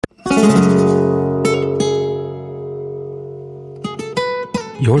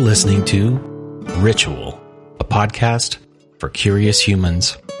You're listening to Ritual, a podcast for curious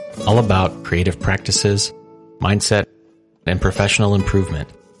humans, all about creative practices, mindset, and professional improvement.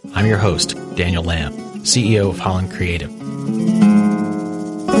 I'm your host, Daniel Lamb, CEO of Holland Creative.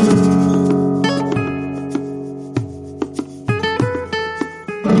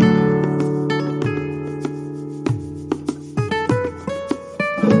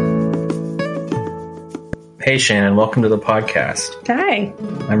 Hey, Shannon, welcome to the podcast. Hi.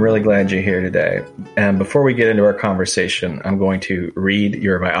 I'm really glad you're here today. And before we get into our conversation, I'm going to read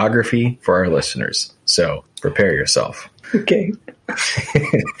your biography for our listeners. So prepare yourself. Okay.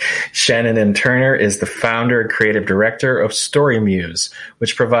 Shannon N. Turner is the founder and creative director of StoryMuse,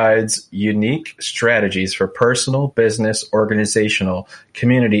 which provides unique strategies for personal, business, organizational,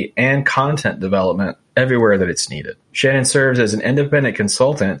 community, and content development everywhere that it's needed. Shannon serves as an independent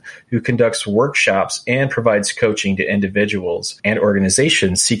consultant who conducts workshops and provides coaching to individuals and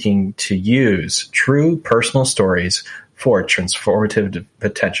organizations seeking to use true personal stories for transformative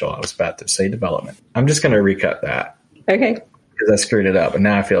potential. I was about to say development. I'm just going to recut that. Okay. Because I screwed it up and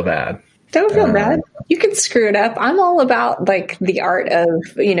now I feel bad. Don't feel bad. You can screw it up. I'm all about like the art of,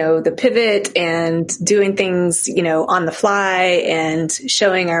 the pivot and doing things, on the fly and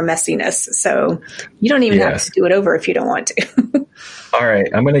showing our messiness. So you don't even have to do it over if you don't want to. All right.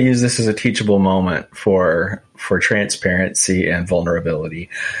 I'm going to use this as a teachable moment for transparency and vulnerability.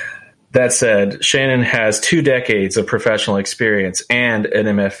 That said, Shannon has 2 decades of professional experience and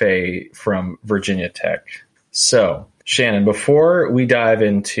an MFA from Virginia Tech. So, Shannon, before we dive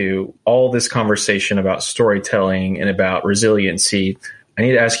into all this conversation about storytelling and about resiliency, I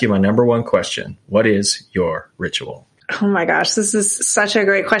need to ask you my number one question. What is your ritual? Oh my gosh, this is such a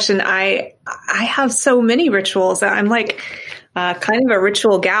great question. I have so many rituals. I'm like kind of a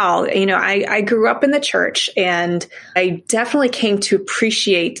ritual gal. I grew up in the church and I definitely came to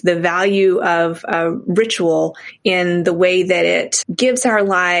appreciate the value of ritual in the way that it gives our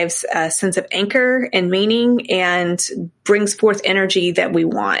lives a sense of anchor and meaning and brings forth energy that we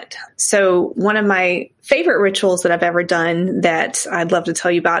want. So one of my favorite rituals that I've ever done that I'd love to tell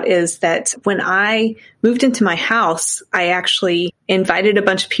you about is that when I moved into my house, I actually invited a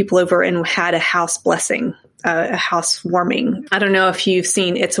bunch of people over and had a house blessing. A housewarming. I don't know if you've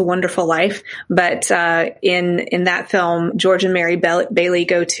seen It's a Wonderful Life, but in that film, George and Mary Bailey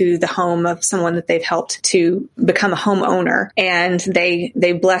go to the home of someone that they've helped to become a homeowner, and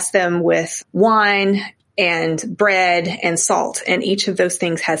they bless them with wine and bread and salt, and each of those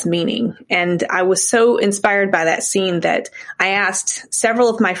things has meaning. And I was so inspired by that scene that I asked several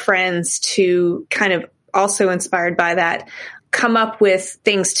of my friends to kind of also inspired by that, come up with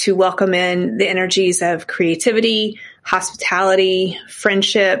things to welcome in the energies of creativity, hospitality,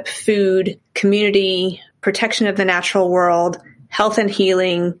 friendship, food, community, protection of the natural world, health and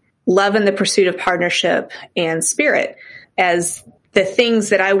healing, love and the pursuit of partnership, and spirit as the things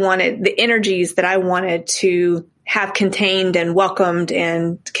that I wanted, the energies that I wanted to have contained and welcomed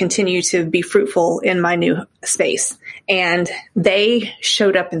and continue to be fruitful in my new space. And they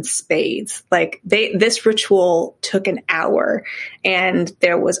showed up in spades. This ritual took an hour, and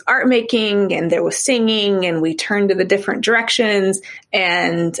there was art making and there was singing, and we turned to the different directions.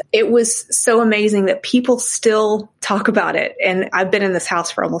 And it was so amazing that people still talk about it. And I've been in this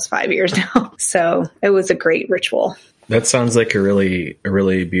house for almost 5 years now. So it was a great ritual. That sounds like a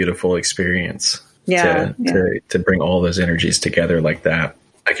really beautiful experience. To bring all those energies together like that.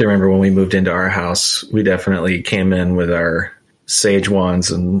 I can remember when we moved into our house, we definitely came in with our sage wands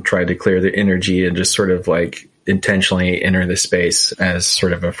and tried to clear the energy and just sort of like intentionally enter the space as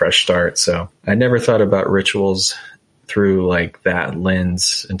sort of a fresh start. So I never thought about rituals through like that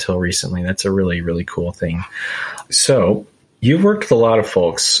lens until recently. That's a really, really cool thing. So you've worked with a lot of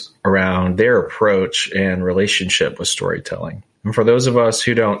folks around their approach and relationship with storytelling. And for those of us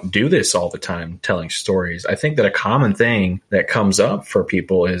who don't do this all the time, telling stories, I think that a common thing that comes up for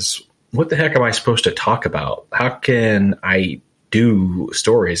people is, what the heck am I supposed to talk about? How can I do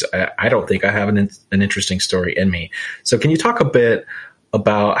stories? I don't think I have an interesting story in me. So can you talk a bit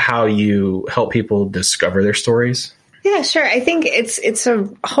about how you help people discover their stories? Yeah, sure. I think it's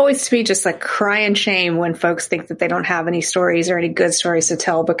always to be just like crying shame when folks think that they don't have any stories or any good stories to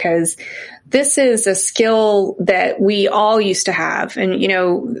tell, because this is a skill that we all used to have. And,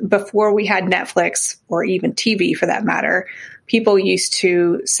 before we had Netflix or even TV for that matter, people used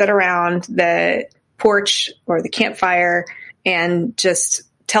to sit around the porch or the campfire and just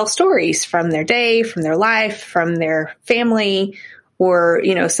tell stories from their day, from their life, from their family, or,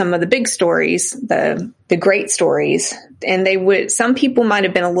 some of the big stories, the great stories. And some people might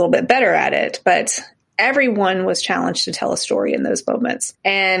have been a little bit better at it, but everyone was challenged to tell a story in those moments.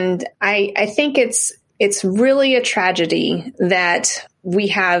 And I think it's really a tragedy that we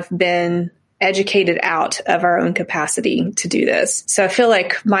have been educated out of our own capacity to do this. So I feel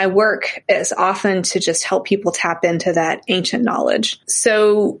like my work is often to just help people tap into that ancient knowledge.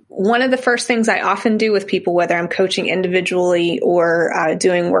 So one of the first things I often do with people, whether I'm coaching individually or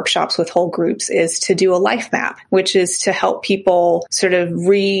doing workshops with whole groups, is to do a life map, which is to help people sort of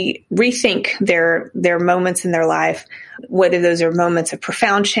rethink their moments in their life, whether those are moments of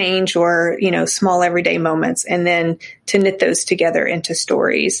profound change or, small everyday moments, and then to knit those together into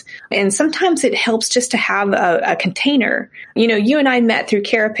stories. And sometimes it helps just to have a container. You and I met through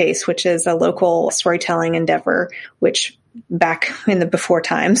Carapace, which is a local storytelling endeavor, which back in the before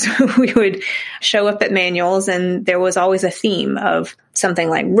times, we would show up at manuals and there was always a theme of something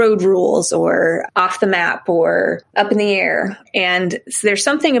like road rules or off the map or up in the air. And so there's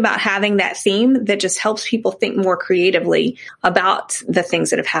something about having that theme that just helps people think more creatively about the things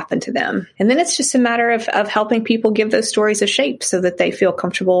that have happened to them. And then it's just a matter of helping people give those stories a shape so that they feel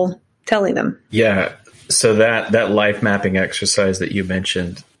comfortable telling them. Yeah. So that life mapping exercise that you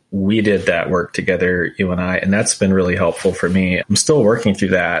mentioned, we did that work together, you and I, and that's been really helpful for me. I'm still working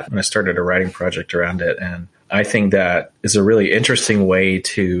through that, and I started a writing project around it. And I think that is a really interesting way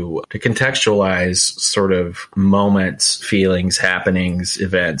to contextualize sort of moments, feelings, happenings,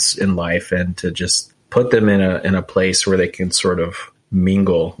 events in life, and to just put them in a place where they can sort of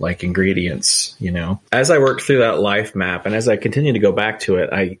mingle like ingredients, As I work through that life map, and as I continue to go back to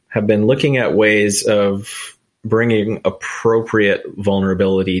it, I have been looking at ways of bringing appropriate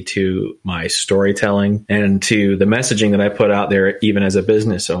vulnerability to my storytelling and to the messaging that I put out there, even as a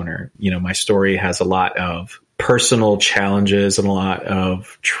business owner. My story has a lot of personal challenges and a lot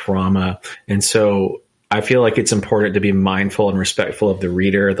of trauma. And so I feel like it's important to be mindful and respectful of the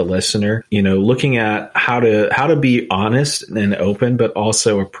reader, the listener, looking at how to be honest and open, but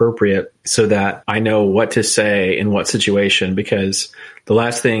also appropriate so that I know what to say in what situation, because the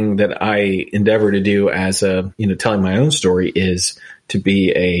last thing that I endeavor to do as telling my own story is to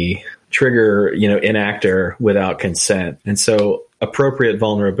be a trigger, enactor without consent. And so appropriate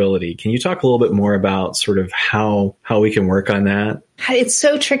vulnerability. Can you talk a little bit more about sort of how we can work on that? It's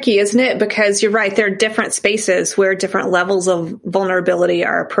so tricky, isn't it? Because you're right. There are different spaces where different levels of vulnerability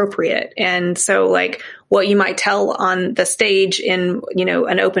are appropriate. And so like what you might tell on the stage in,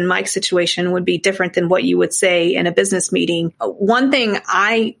 an open mic situation would be different than what you would say in a business meeting. One thing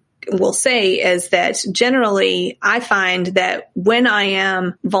I will say is that generally I find that when I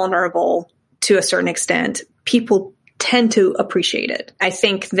am vulnerable to a certain extent, people tend to appreciate it. I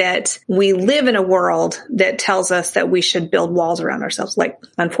think that we live in a world that tells us that we should build walls around ourselves, like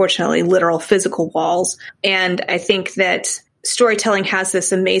unfortunately literal physical walls. And I think that storytelling has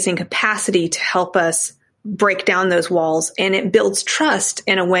this amazing capacity to help us break down those walls, and it builds trust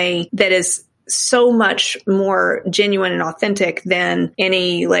in a way that is so much more genuine and authentic than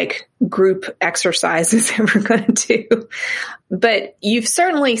any like group exercise is ever going to do. But you've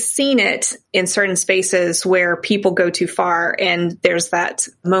certainly seen it in certain spaces where people go too far. And there's that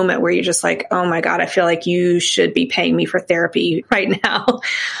moment where you're just like, oh my God, I feel like you should be paying me for therapy right now.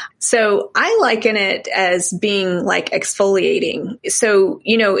 So I liken it as being like exfoliating. So,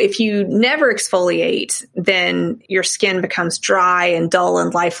 if you never exfoliate, then your skin becomes dry and dull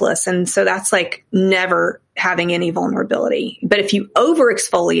and lifeless. And so that's like never having any vulnerability. But if you over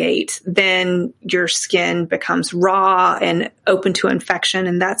exfoliate, then your skin becomes raw and open to infection.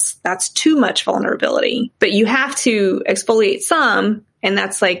 And that's too much vulnerability. But you have to exfoliate some. And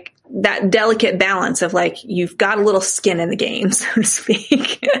that's like that delicate balance of like, you've got a little skin in the game, so to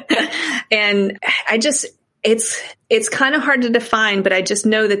speak. And it's kind of hard to define, but I just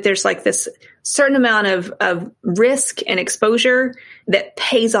know that there's like this certain amount of risk and exposure that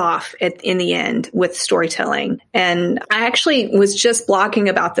pays off in the end with storytelling. And I actually was just blogging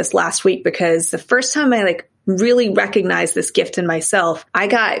about this last week because the first time I really recognized this gift in myself, I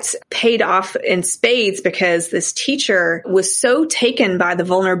got paid off in spades because this teacher was so taken by the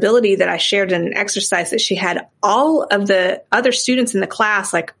vulnerability that I shared in an exercise that she had all of the other students in the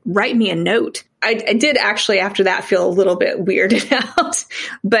class write me a note. I did actually after that feel a little bit weirded out,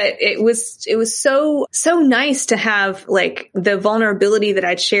 but it was so nice to have the vulnerability that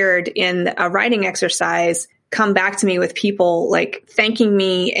I'd shared in a writing exercise come back to me with people thanking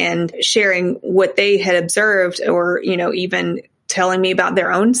me and sharing what they had observed or, even telling me about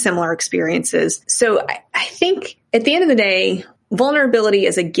their own similar experiences. So I think at the end of the day, vulnerability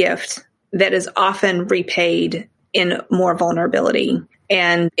is a gift that is often repaid in more vulnerability.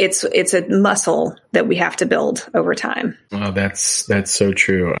 And it's a muscle that we have to build over time. Oh, that's so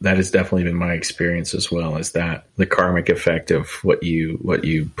true. That has definitely been my experience as well, is that the karmic effect of what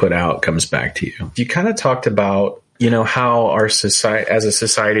you put out comes back to you. You kind of talked about, how our society, as a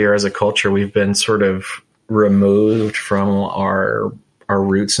society or as a culture, we've been sort of removed from our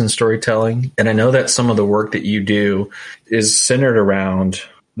roots in storytelling. And I know that some of the work that you do is centered around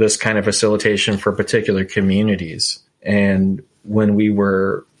this kind of facilitation for particular communities. And when we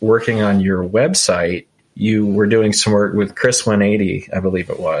were working on your website, you were doing some work with Chris 180, I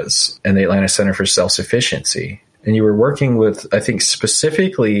believe it was, and the Atlanta Center for Self-Sufficiency. And you were working with, I think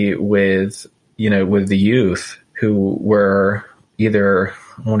specifically with the youth who were either,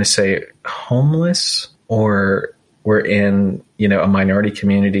 I want to say, homeless or were in, a minority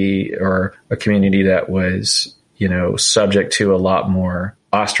community or a community that was, subject to a lot more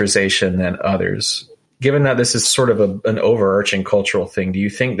ostracization than others. Given that this is sort of an overarching cultural thing, do you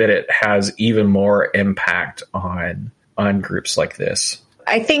think that it has even more impact on groups like this?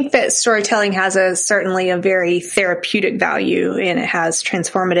 I think that storytelling has certainly a very therapeutic value, and it has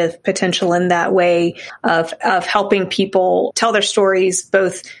transformative potential in that way of helping people tell their stories,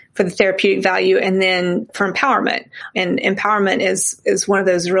 both for the therapeutic value and then for empowerment. And empowerment is one of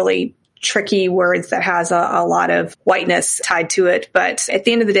those really tricky words that has a lot of whiteness tied to it. But at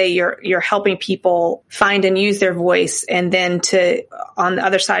the end of the day, you're helping people find and use their voice, and then to, on the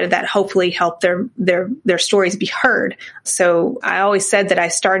other side of that, hopefully help their stories be heard. So I always said that I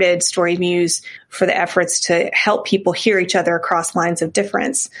started Story Muse for the efforts to help people hear each other across lines of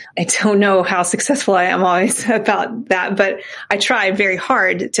difference. I don't know how successful I am always about that, but I try very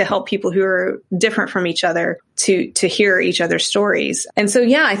hard to help people who are different from each other to hear each other's stories. And so,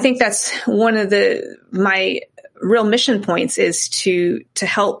 yeah, I think that's one of my real mission points, is to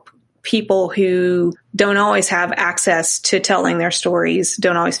help people who don't always have access to telling their stories,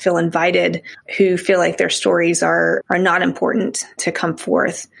 don't always feel invited, who feel like their stories are not important to come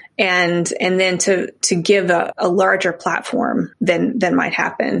forth. And then to give a larger platform than might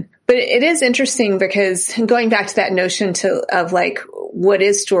happen. But it is interesting because going back to that notion of like, what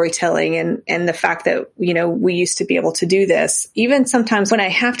is storytelling, and the fact that, we used to be able to do this, even sometimes when I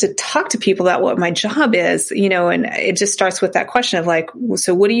have to talk to people about what my job is, and it just starts with that question of like,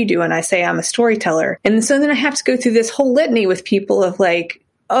 so what do you do? And I say, I'm a storyteller. And so then I have to go through this whole litany with people of like,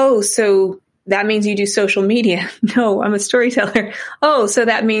 oh, so that means you do social media. No, I'm a storyteller. Oh, so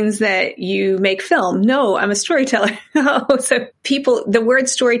that means that you make film. No, I'm a storyteller. Oh, so the word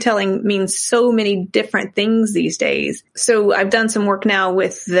storytelling means so many different things these days. So I've done some work now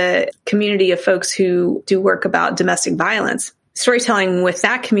with the community of folks who do work about domestic violence. Storytelling with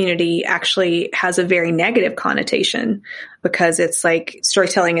that community actually has a very negative connotation, because it's like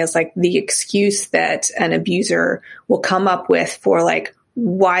storytelling is like the excuse that an abuser will come up with for like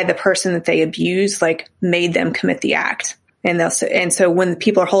why the person that they abuse like made them commit the act. And so when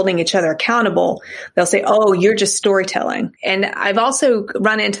people are holding each other accountable, they'll say, oh, you're just storytelling. And I've also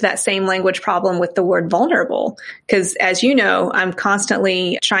run into that same language problem with the word vulnerable, because as you know, I'm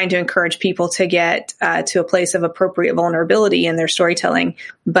constantly trying to encourage people to get to a place of appropriate vulnerability in their storytelling.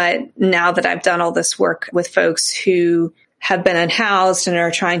 But now that I've done all this work with folks who have been unhoused and are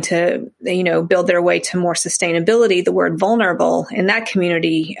trying to, build their way to more sustainability, the word vulnerable in that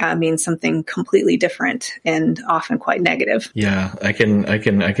community means something completely different and often quite negative. Yeah, I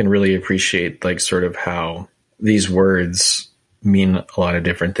can really appreciate like sort of how these words mean a lot of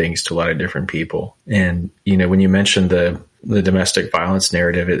different things to a lot of different people. And, when you mentioned the domestic violence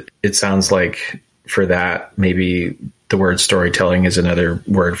narrative, it sounds like for that, maybe the word storytelling is another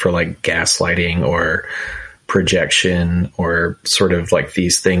word for like gaslighting or projection, or sort of like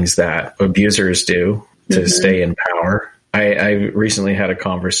these things that abusers do to stay in power. I recently had a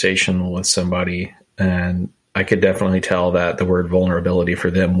conversation with somebody, and I could definitely tell that the word vulnerability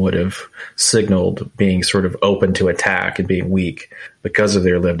for them would have signaled being sort of open to attack and being weak because of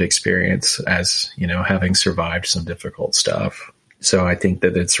their lived experience as, having survived some difficult stuff. So I think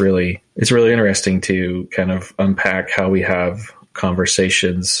that it's really interesting to kind of unpack how we have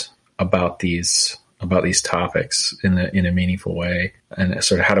conversations about these topics in a meaningful way, and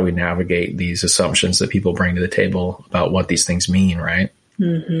sort of how do we navigate these assumptions that people bring to the table about what these things mean, right?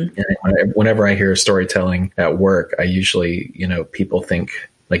 Mm-hmm. And whenever I hear storytelling at work, I usually, people think,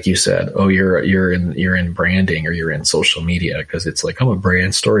 like you said, oh, you're in branding or you're in social media, because it's like, I'm a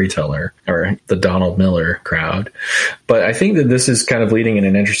brand storyteller, or the Donald Miller crowd. But I think that this is kind of leading in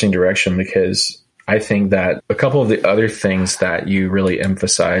an interesting direction, because I think that a couple of the other things that you really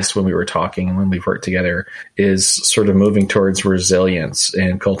emphasized when we were talking and when we've worked together is sort of moving towards resilience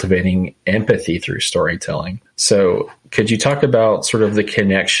and cultivating empathy through storytelling. So could you talk about sort of the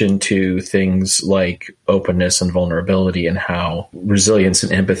connection to things like openness and vulnerability and how resilience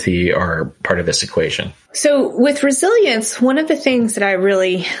and empathy are part of this equation? So with resilience, one of the things that I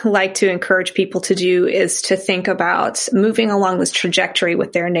really like to encourage people to do is to think about moving along this trajectory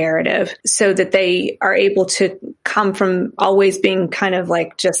with their narrative so that they are able to come from always being kind of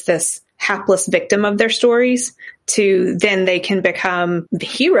like just this hapless victim of their stories to then they can become the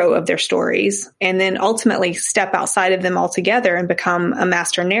hero of their stories and then ultimately step outside of them altogether and become a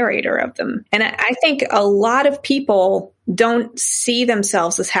master narrator of them. And I think a lot of people don't see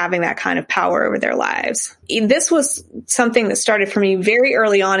themselves as having that kind of power over their lives. This was something that started for me very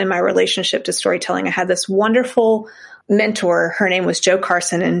early on in my relationship to storytelling. I had this wonderful mentor. Her name was Jo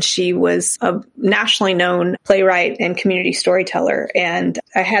Carson, and she was a nationally known playwright and community storyteller. And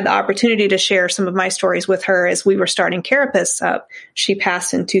I had the opportunity to share some of my stories with her as we were starting Carapace up. She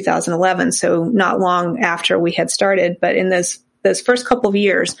passed in 2011, so not long after we had started. But in those first couple of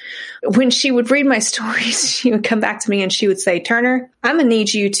years, when she would read my stories, she would come back to me and she would say, Turner, I'm going to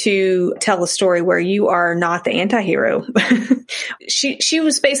need you to tell a story where you are not the anti-hero. She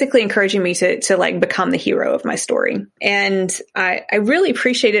was basically encouraging me to like become the hero of my story. And I really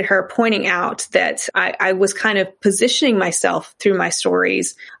appreciated her pointing out that I was kind of positioning myself through my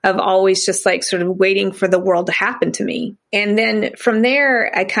stories of always just like sort of waiting for the world to happen to me. And then from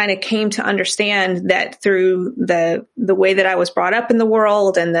there, I kind of came to understand that through the way that I was brought up in the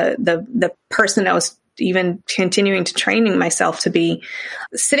world and the person I was even continuing to training myself to be,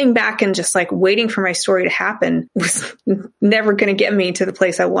 sitting back and just like waiting for my story to happen was never going to get me to the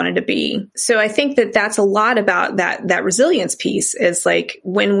place I wanted to be. So I think that that's a lot about that resilience piece is like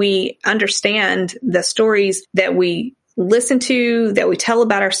when we understand the stories that we listen to, that we tell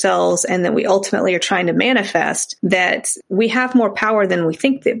about ourselves, and that we ultimately are trying to manifest, that we have more power than we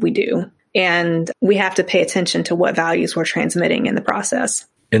think that we do. And we have to pay attention to what values we're transmitting in the process.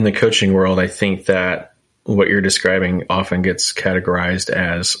 In the coaching world, I think that what you're describing often gets categorized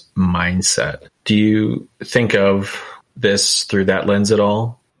as mindset. Do you think of this through that lens at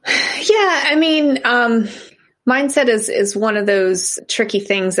all? Yeah, I mean, mindset is one of those tricky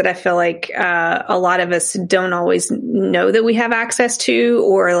things that I feel like a lot of us don't always know that we have access to,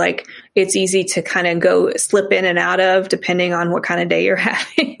 or like it's easy to kind of go slip in and out of depending on what kind of day you're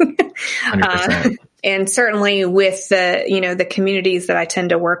having. 100%. And certainly with the communities that I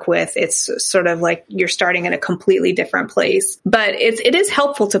tend to work with, it's sort of like you're starting in a completely different place. But it is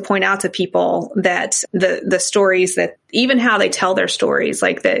helpful to point out to people that the stories, that even how they tell their stories,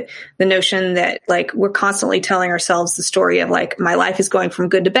 like the notion that like we're constantly telling ourselves the story of like my life is going from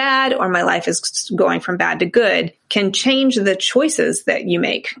good to bad or my life is going from bad to good, can change the choices that you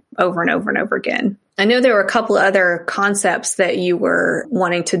make over and over and over again. I know there were a couple other concepts that you were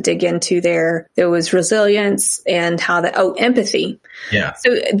wanting to dig into there. There was resilience and empathy. Yeah.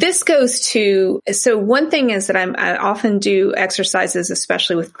 So this goes to, so one thing is that I often do exercises,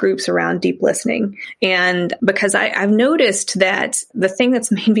 especially with groups, around deep listening. And because I've noticed that the thing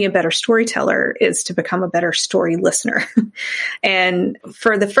that's made me a better storyteller is to become a better story listener. And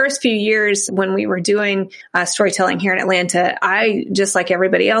for the first few years when we were doing storytelling here in Atlanta, I, just like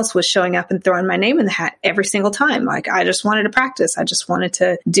everybody else, was showing up and throwing my name in the hat every single time. Like I just wanted to practice. I just wanted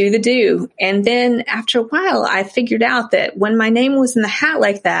to do. And then after a while, I figured out that when my name was in the hat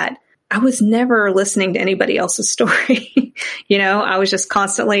like that, I was never listening to anybody else's story. I was just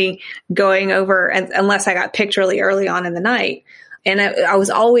constantly going over, unless I got picked really early on in the night. And I was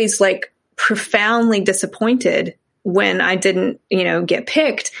always like profoundly disappointed when I didn't, get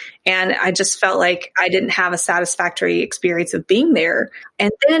picked. And I just felt like I didn't have a satisfactory experience of being there.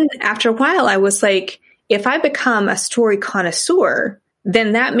 And then after a while, I was like, if I become a story connoisseur,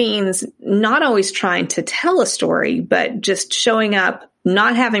 then that means not always trying to tell a story, but just showing up,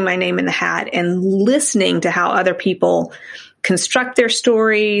 not having my name in the hat, and listening to how other people construct their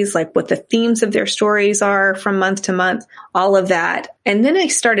stories, like what the themes of their stories are from month to month, all of that. And then I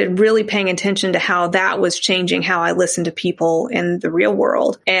started really paying attention to how that was changing how I listened to people in the real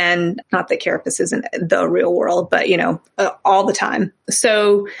world. And not that Carapace isn't the real world, but, all the time.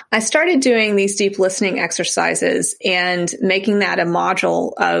 So I started doing these deep listening exercises and making that a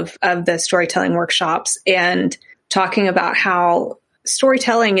module of the storytelling workshops, and talking about how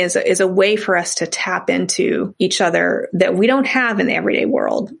storytelling is a way for us to tap into each other that we don't have in the everyday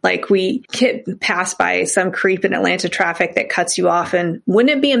world. Like we get passed by some creep in Atlanta traffic that cuts you off, and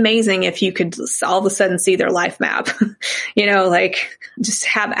wouldn't it be amazing if you could all of a sudden see their life map? Like just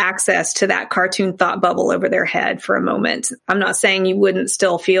have access to that cartoon thought bubble over their head for a moment. I'm not saying you wouldn't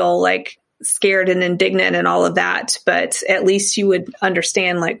still feel like scared and indignant and all of that, but at least you would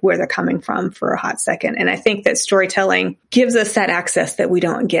understand like where they're coming from for a hot second. And I think that storytelling gives us that access that we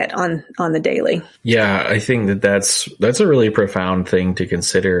don't get on the daily. Yeah, I think that's a really profound thing to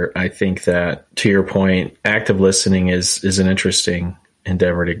consider. I think that, to your point, active listening is an interesting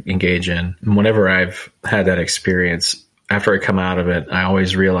endeavor to engage in. And whenever I've had that experience, after I come out of it, I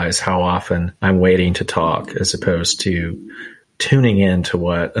always realize how often I'm waiting to talk as opposed to tuning in to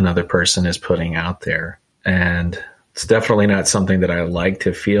what another person is putting out there. And it's definitely not something that I like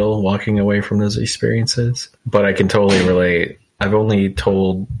to feel walking away from those experiences, but I can totally relate. I've only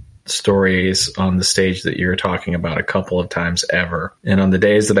told stories on the stage that you're talking about a couple of times ever. And on the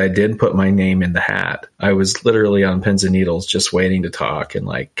days that I did put my name in the hat, I was literally on pins and needles just waiting to talk and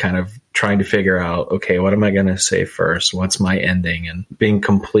like kind of trying to figure out, okay, what am I going to say first? What's my ending? And being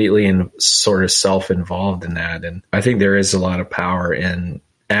completely and sort of self-involved in that. And I think there is a lot of power in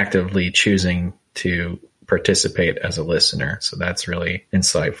actively choosing to participate as a listener. So that's really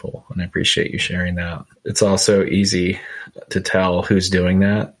insightful. And I appreciate you sharing that. It's also easy to tell who's doing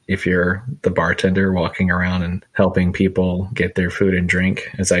that. If you're the bartender walking around and helping people get their food and drink,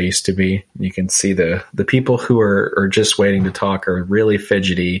 as I used to be, you can see the people who are just waiting to talk are really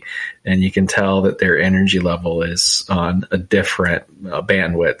fidgety, and you can tell that their energy level is on a different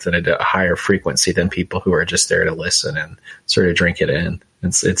bandwidth and a higher frequency than people who are just there to listen and sort of drink it in.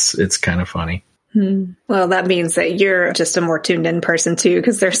 It's kind of funny. Well, that means that you're just a more tuned in person too,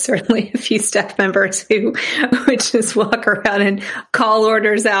 because there's certainly a few staff members who would just walk around and call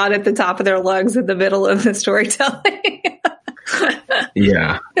orders out at the top of their lungs in the middle of the storytelling.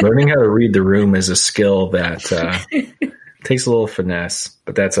 Yeah. Learning how to read the room is a skill that takes a little finesse,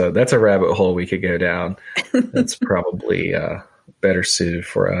 but that's a rabbit hole we could go down. That's probably better suited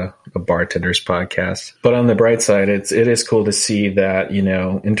for a bartender's podcast. But on the bright side, it is cool to see that,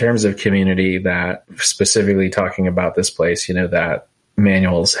 in terms of community, that specifically talking about this place, that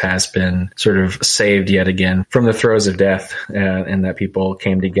Manuals has been sort of saved yet again from the throes of death, and that people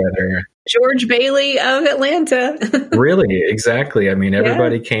came together. George Bailey of Atlanta. Really, exactly. I mean,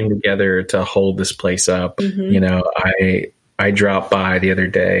 everybody came together to hold this place up. Mm-hmm. I dropped by the other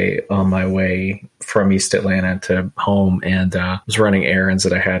day on my way from East Atlanta to home and was running errands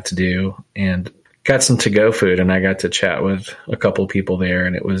that I had to do and got some to-go food, and I got to chat with a couple of people there,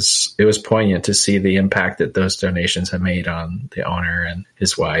 and it was poignant to see the impact that those donations have made on the owner and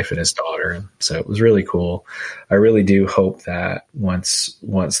his wife and his daughter. And so it was really cool. I really do hope that once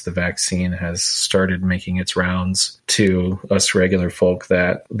the vaccine has started making its rounds to us regular folk,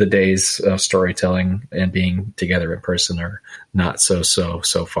 that the days of storytelling and being together in person are not so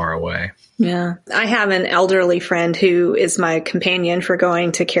far away. Yeah. I have an elderly friend who is my companion for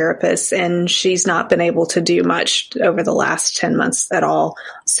going to Carapace, and she's not been able to do much over the last 10 months at all.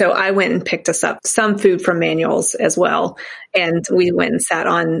 So I went and picked us up some food from Manuals as well. And we went and sat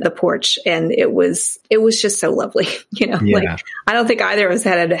on the porch, and it was just so lovely. Like I don't think either of us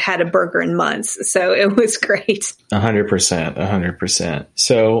had a burger in months. So it was great. 100%.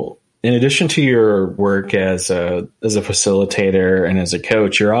 So in addition to your work as a facilitator and as a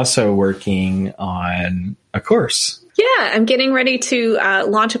coach, you're also working on a course. Yeah, I'm getting ready to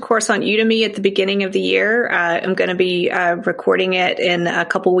launch a course on Udemy at the beginning of the year. I'm going to be recording it in a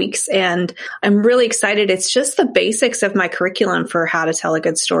couple weeks, and I'm really excited. It's just the basics of my curriculum for how to tell a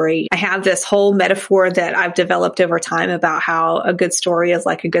good story. I have this whole metaphor that I've developed over time about how a good story is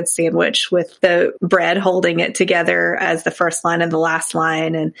like a good sandwich, with the bread holding it together as the first line and the last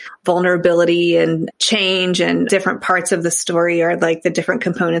line, and vulnerability and change and different parts of the story are like the different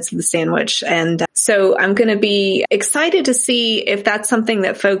components of the sandwich. And so I'm going to be excited to see if that's something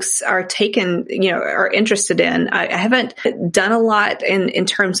that folks are are interested in. I haven't done a lot in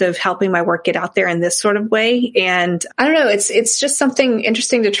terms of helping my work get out there in this sort of way. And I don't know, it's just something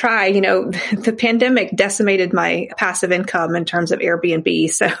interesting to try. The pandemic decimated my passive income in terms of Airbnb.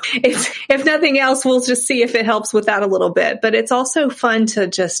 So if nothing else, we'll just see if it helps with that a little bit. But it's also fun to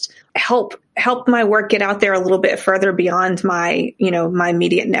just help my work get out there a little bit further beyond my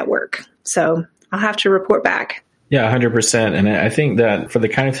immediate network. So I'll have to report back. Yeah, 100%. And I think that for the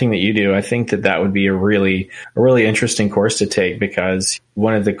kind of thing that you do, I think that would be a really interesting course to take, because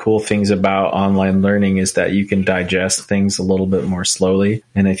one of the cool things about online learning is that you can digest things a little bit more slowly.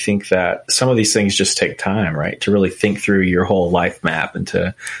 And I think that some of these things just take time, right? To really think through your whole life map and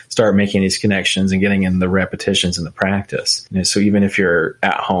to start making these connections and getting in the repetitions and the practice. So even if you're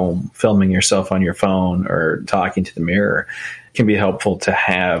at home filming yourself on your phone or talking to the mirror, can be helpful to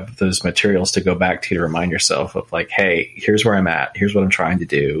have those materials to go back to remind yourself of like, hey, here's where I'm at. Here's what I'm trying to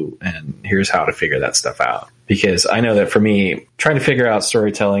do. And here's how to figure that stuff out. Because I know that for me, trying to figure out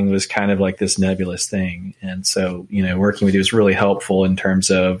storytelling was kind of like this nebulous thing. And so, working with you was really helpful in terms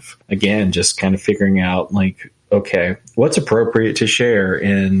of, again, just kind of figuring out like, okay, what's appropriate to share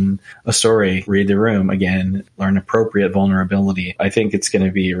in a story? Read the room again, learn appropriate vulnerability. I think it's going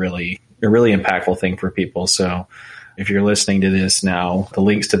to be a really impactful thing for people. So if you're listening to this now, the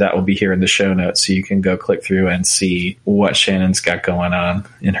links to that will be here in the show notes. So you can go click through and see what Shannon's got going on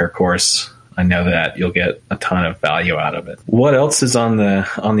in her course. I know that you'll get a ton of value out of it. What else is on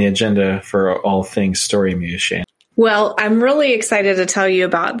the agenda for all things Story Muse, Shannon? Well, I'm really excited to tell you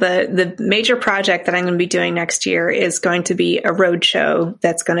about the major project that I'm going to be doing next year is going to be a road show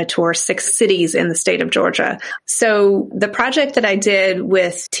that's going to tour 6 cities in the state of Georgia. So the project that I did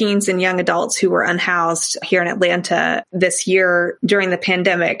with teens and young adults who were unhoused here in Atlanta this year during the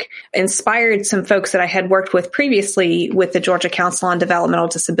pandemic inspired some folks that I had worked with previously with the Georgia Council on Developmental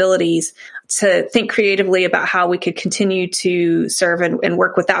Disabilities to think creatively about how we could continue to serve and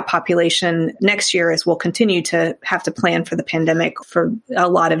work with that population next year as we'll continue to have to plan for the pandemic for a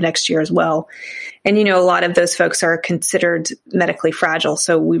lot of next year as well. And, a lot of those folks are considered medically fragile.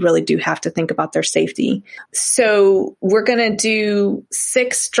 So we really do have to think about their safety. So we're going to do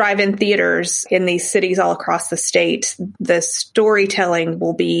 6 drive-in theaters in these cities all across the state. The storytelling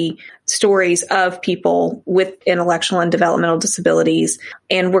will be stories of people with intellectual and developmental disabilities.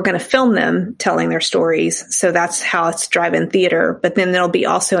 And we're going to film them telling their stories. So that's how it's drive-in theater. But then there'll be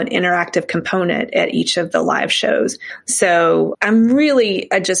also an interactive component at each of the live shows. So I'm really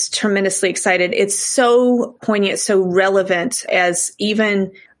just tremendously excited. It's so poignant, so relevant as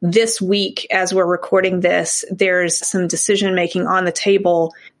even this week, as we're recording this, there's some decision making on the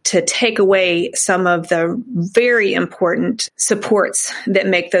table to take away some of the very important supports that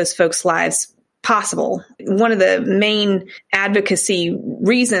make those folks' lives possible. One of the main advocacy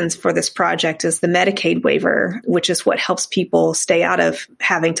reasons for this project is the Medicaid waiver, which is what helps people stay out of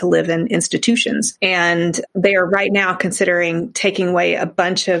having to live in institutions. And they are right now considering taking away a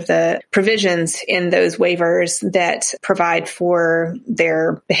bunch of the provisions in those waivers that provide for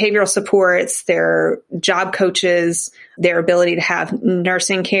their behavioral supports, their job coaches, their ability to have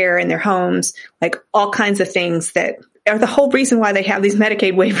nursing care in their homes, like all kinds of things that are the whole reason why they have these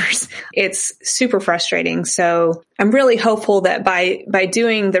Medicaid waivers. It's super frustrating. So I'm really hopeful that by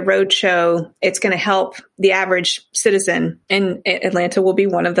doing the road show, it's going to help the average citizen, and Atlanta will be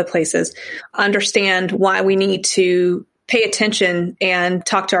one of the places, understand why we need to pay attention and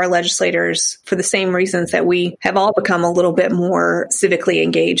talk to our legislators for the same reasons that we have all become a little bit more civically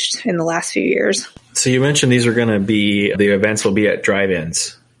engaged in the last few years. So you mentioned these are going to be, the events will be at drive-in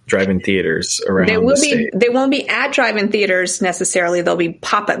theaters around the state. They won't be at drive-in theaters necessarily. They'll be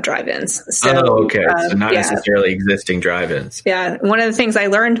pop-up drive-ins. So, okay. So not necessarily existing drive-ins. Yeah. One of the things I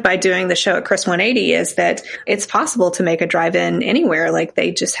learned by doing the show at Chris 180 is that it's possible to make a drive-in anywhere. Like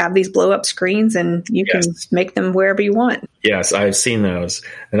they just have these blow-up screens and you can make them wherever you want. Yes, I've seen those.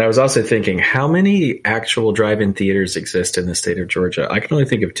 And I was also thinking, how many actual drive-in theaters exist in the state of Georgia? I can only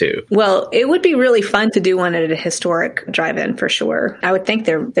think of 2. Well, it would be really fun to do one at a historic drive-in for sure. I would think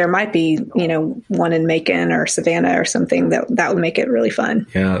there might be, one in Macon or Savannah or something that would make it really fun.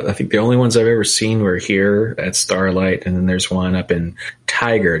 Yeah, I think the only ones I've ever seen were here at Starlight, and then there's one up in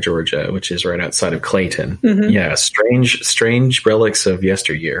Tiger, Georgia, which is right outside of Clayton. Mm-hmm. Yeah, strange relics of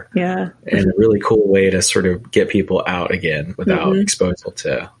yesteryear. Yeah. And a really cool way to sort of get people out again without exposure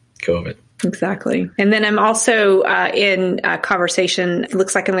to COVID. Exactly. And then I'm also in a conversation. It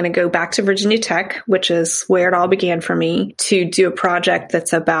looks like I'm going to go back to Virginia Tech, which is where it all began for me, to do a project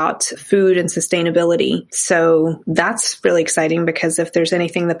that's about food and sustainability. So that's really exciting because if there's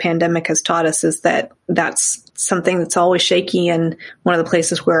anything the pandemic has taught us is that that's something that's always shaky and one of the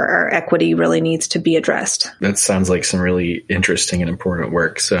places where our equity really needs to be addressed. That sounds like some really interesting and important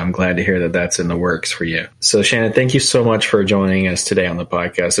work. So I'm glad to hear that that's in the works for you. So Shannon, thank you so much for joining us today on the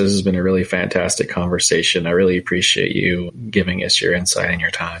podcast. This has been a really fantastic conversation. I really appreciate you giving us your insight and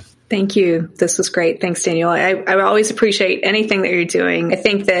your time. Thank you. This was great. Thanks, Daniel. I always appreciate anything that you're doing. I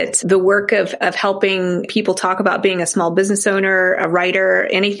think that the work of helping people talk about being a small business owner, a writer,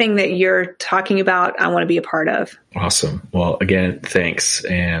 anything that you're talking about, I want to be a part of. Awesome. Well, again, thanks.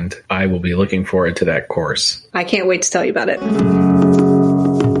 And I will be looking forward to that course. I can't wait to tell you about it.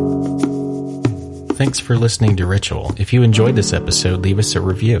 Thanks for listening to Ritual. If you enjoyed this episode, leave us a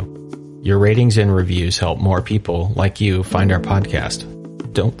review. Your ratings and reviews help more people like you find our podcast.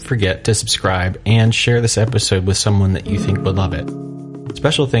 Don't forget to subscribe and share this episode with someone that you think would love it.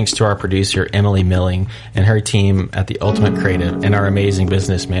 Special thanks to our producer, Emily Milling, and her team at The Ultimate Creative, and our amazing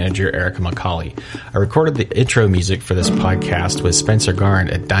business manager, Erica McCauley. I recorded the intro music for this podcast with Spencer Garn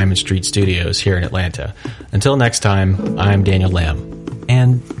at Diamond Street Studios here in Atlanta. Until next time, I'm Daniel Lamb.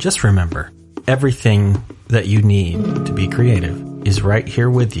 And just remember, everything that you need to be creative is right here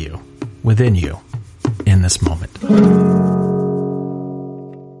with you, within you, in this moment.